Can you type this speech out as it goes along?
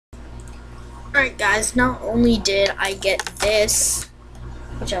Alright guys, not only did I get this,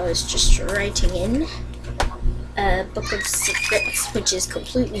 which I was just writing in, a book of secrets, which is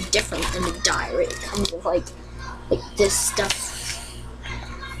completely different than a diary. It comes with like this stuff.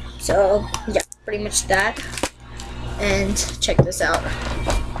 So yeah, pretty much that. And check this out.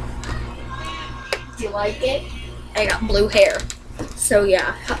 Do you like it? I got blue hair. So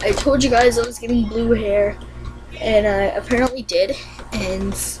yeah, I told you guys I was getting blue hair, and I apparently did,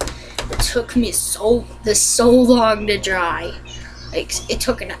 and it took me so long to dry. Like it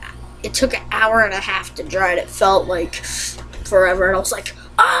took an hour and a half to dry, and it felt like forever. And I was like,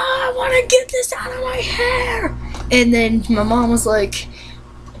 I want to get this out of my hair. And then my mom was like,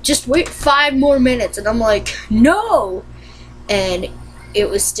 just wait 5 more minutes, and I'm like, no. And it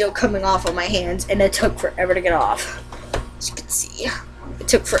was still coming off on my hands, and it took forever to get off. As you can see, it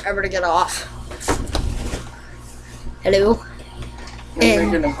took forever to get off. Hello. You're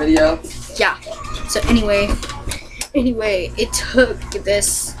making a video? Yeah. So anyway, it took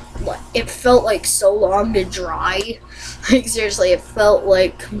this, it felt like so long to dry. Like seriously, it felt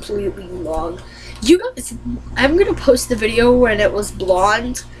like completely long. You guys, I'm gonna post the video when it was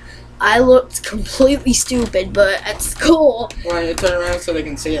blonde. I looked completely stupid, but at school. Why don't you turn around so they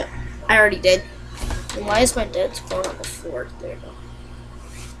can see it? I already did. And why is my dad's phone on the floor? There you go.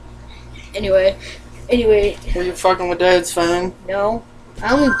 Anyway. Were you fucking with Dad's phone? No.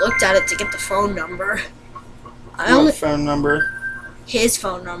 I only looked at it to get the phone number. What phone number? His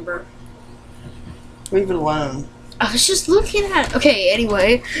phone number. Leave it alone. I was just looking at it. Okay,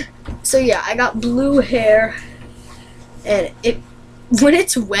 anyway. So yeah, I got blue hair. And when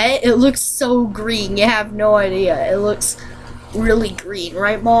it's wet, it looks so green. You have no idea. It looks really green,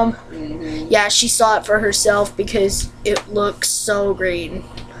 right, Mom? Mm-hmm. Yeah, she saw it for herself because it looks so green.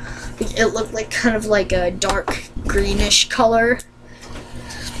 It looked like kind of like a dark greenish color.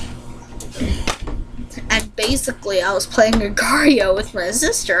 And basically, I was playing Agario with my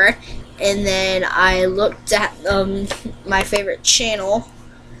sister, and then I looked at my favorite channel,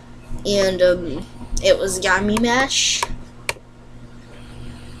 and it was Yummy Mash.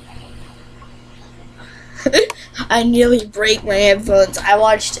 I nearly break my headphones. I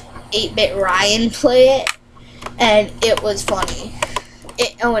watched 8-Bit Ryan play it, and it was funny.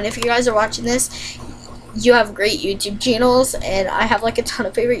 And if you guys are watching this, you have great YouTube channels, and I have like a ton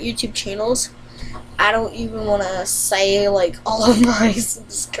of favorite YouTube channels. I don't even want to say like all of my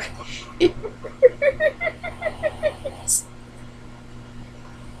subscribers.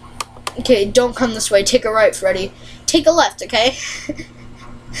 Okay, don't come this way. Take a right, Freddy. Take a left, okay?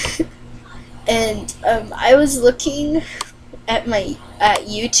 And I was looking at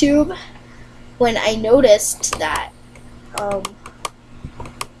YouTube when I noticed that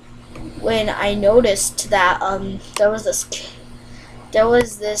there was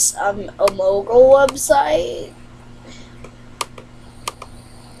this Omegle website.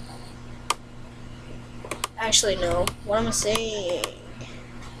 Actually, no. What am I saying?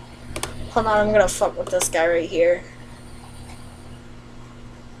 Hold on, I'm gonna fuck with this guy right here.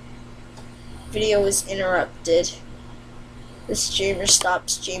 Video is interrupted. The streamer stopped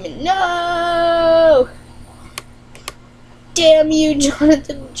streaming. No! Damn you,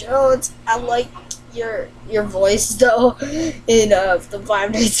 Jonathan Jones. I like your voice though in the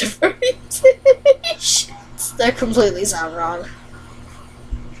 5 Nights at Freddy's. That completely sound wrong.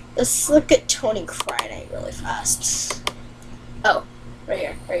 Let's look at Tony Friday really fast. Oh, right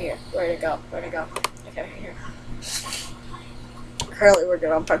here. Where'd it go? Okay, right here. Currently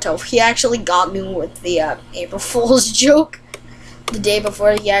working on part 12. He actually got me with the April Fool's joke the day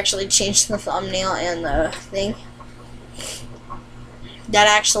before. He actually changed the thumbnail and the thing. That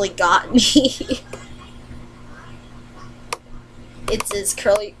actually got me. It says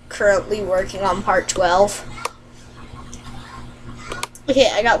currently working on part 12. Okay,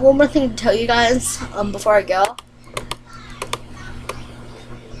 I got one more thing to tell you guys before I go.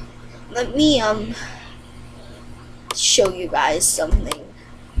 Let me show you guys something.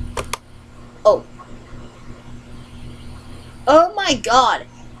 Oh my god.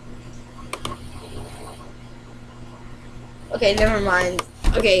 Okay, never mind.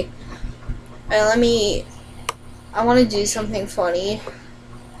 Okay, I want to do something funny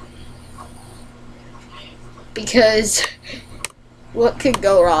because what could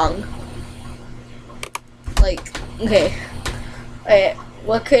go wrong? Like, okay,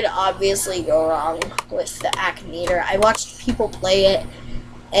 what could obviously go wrong with the Akinator? I watched people play it,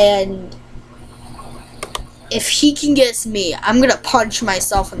 and if he can guess me, I'm gonna punch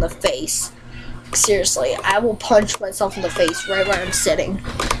myself in the face. Seriously, I will punch myself in the face right where I'm sitting.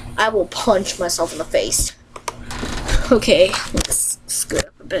 I will punch myself in the face. Okay, let's scoot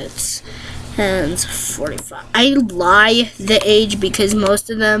up a bit. And 45. I lie the age because most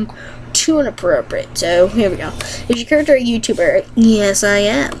of them too inappropriate. So here we go. Is your character a YouTuber? Yes, I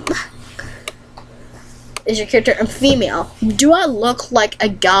am. Is your character a female? Do I look like a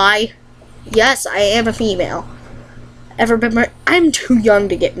guy? Yes, I am a female. Ever been married? I'm too young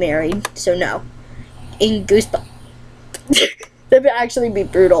to get married, so no. In Goosebumps. That would actually be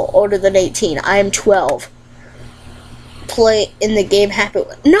brutal. Older than 18. I am 12. Play in the game happy.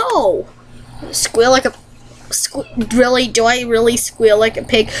 No! Squeal like a... Really? Do I really squeal like a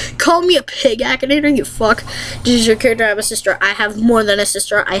pig? Call me a pig, Akinator, you fuck. Does your character have a sister? I have more than a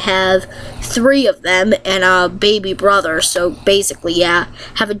sister. I have 3 of them and a baby brother. So basically, yeah.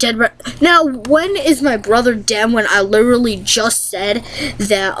 Have a dead Now, when is my brother dead when I literally just said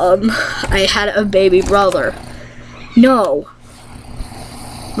that I had a baby brother? No.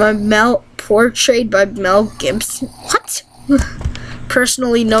 Portrayed by Mel Gibson. What?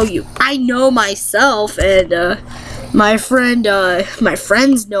 Personally know you. I know myself, and my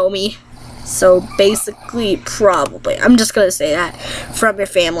friends know me. So basically, probably. I'm just gonna say that. From your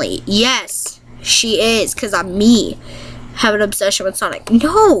family. Yes, she is, because I'm me. Have an obsession with Sonic.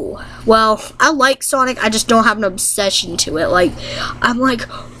 No. Well, I like Sonic, I just don't have an obsession to it. Like, I'm like,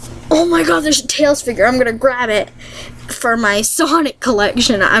 oh my god, there's a Tails figure. I'm gonna grab it for my Sonic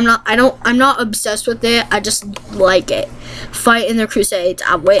collection. I'm not obsessed with it. I just like it. Fight in the Crusades.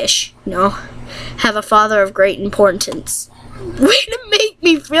 I wish. No. Have a father of great importance. Way to make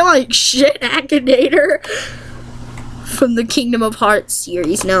me feel like shit, Akinator. From the Kingdom of Hearts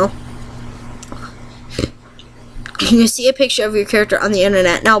series. No. You see a picture of your character on the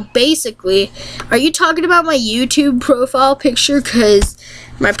internet. Now, basically, are you talking about my YouTube profile picture? Because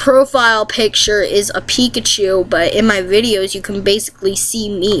my profile picture is a Pikachu, but in my videos, you can basically see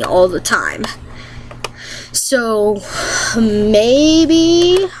me all the time. So,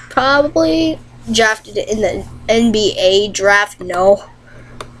 maybe, probably, drafted in the NBA draft. No.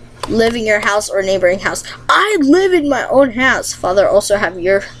 Live in your house or neighboring house. I live in my own house. Father also have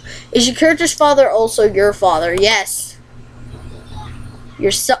your... Is your character's father also your father? Yes.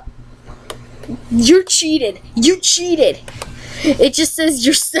 You're cheated. You cheated. It just says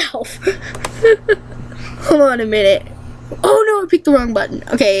yourself. Hold on a minute. Oh no, I picked the wrong button.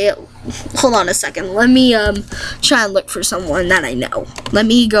 Okay, hold on a second. Let me try and look for someone that I know. Let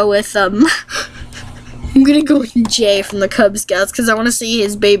me go with I'm gonna go with Jay from the Cub Scouts because I want to see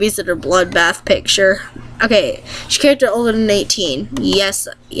his babysitter bloodbath picture. Okay, is your character older than 18? Yes,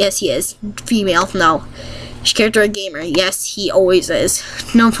 yes he is. Female, no. Is your character a gamer? Yes, he always is.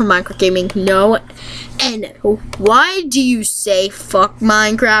 Known for microgaming? No. And why do you say fuck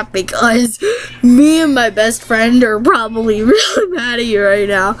Minecraft? Because me and my best friend are probably really mad at you right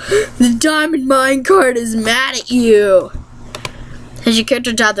now. The diamond minecart is mad at you. Has your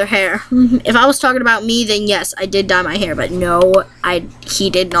character dyed their hair? If I was talking about me, then yes, I did dye my hair, but no, he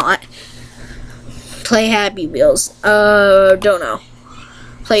did not. Play Happy Wheels. Don't know.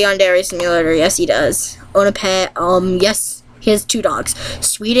 Play Yandere Simulator. Yes, he does. Own a pet. Yes, he has 2 dogs.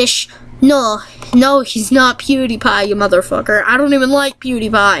 Swedish. No, he's not PewDiePie, you motherfucker. I don't even like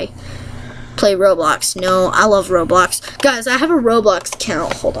PewDiePie. Play Roblox. No, I love Roblox. Guys, I have a Roblox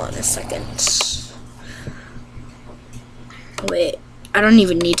account. Hold on a second. Wait, I don't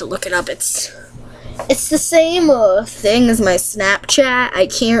even need to look it up. It's the same thing as my Snapchat. I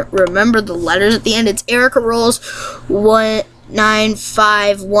can't remember the letters at the end. It's Erica Rolls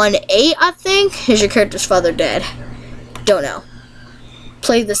 19518, I think. Is your character's father dead? Don't know.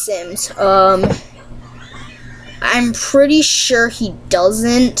 Play The Sims. I'm pretty sure he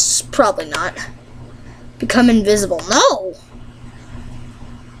doesn't. Probably not. Become invisible. No.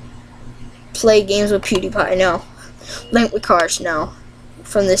 Play games with PewDiePie. No. Link with cars. No.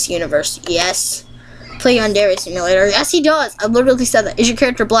 From this universe. Yes. Play Yandere Simulator. Yes, he does. I literally said that. Is your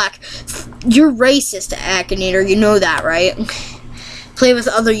character black? You're racist, Akinator. You know that, right? Play with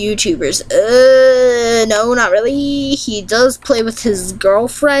other YouTubers. No, not really. He does play with his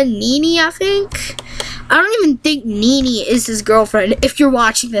girlfriend, Nini, I think. I don't even think Nini is his girlfriend. If you're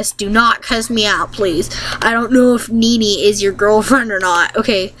watching this, do not cuss me out, please. I don't know if Nini is your girlfriend or not.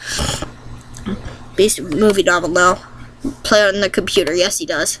 Okay. Basic movie novel, no. Play on the computer. Yes, he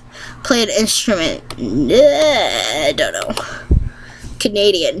does. Play an instrument. Don't know.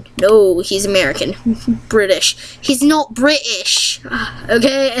 Canadian. No, he's American. British. He's not British.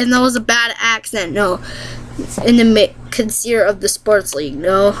 Okay, and that was a bad accent. No. In the consider of the sports league.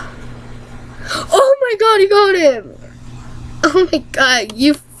 No. Oh my god, you got him. Oh my god,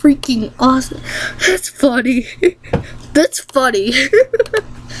 you freaking awesome. That's funny. That's funny.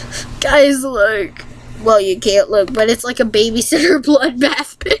 Guys, look. Well, you can't look, but it's like a babysitter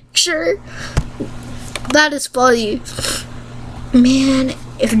bloodbath pic. picture. That is funny. Man,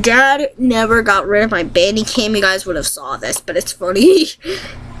 if Dad never got rid of my bandy cam, you guys would have saw this, but it's funny.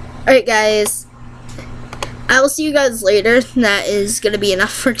 Alright guys, I will see you guys later. That is going to be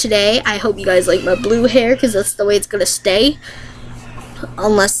enough for today. I hope you guys like my blue hair, because that's the way it's going to stay.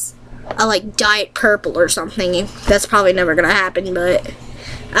 Unless I like dye it purple or something. That's probably never going to happen, but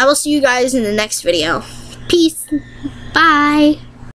I will see you guys in the next video. Peace. Bye.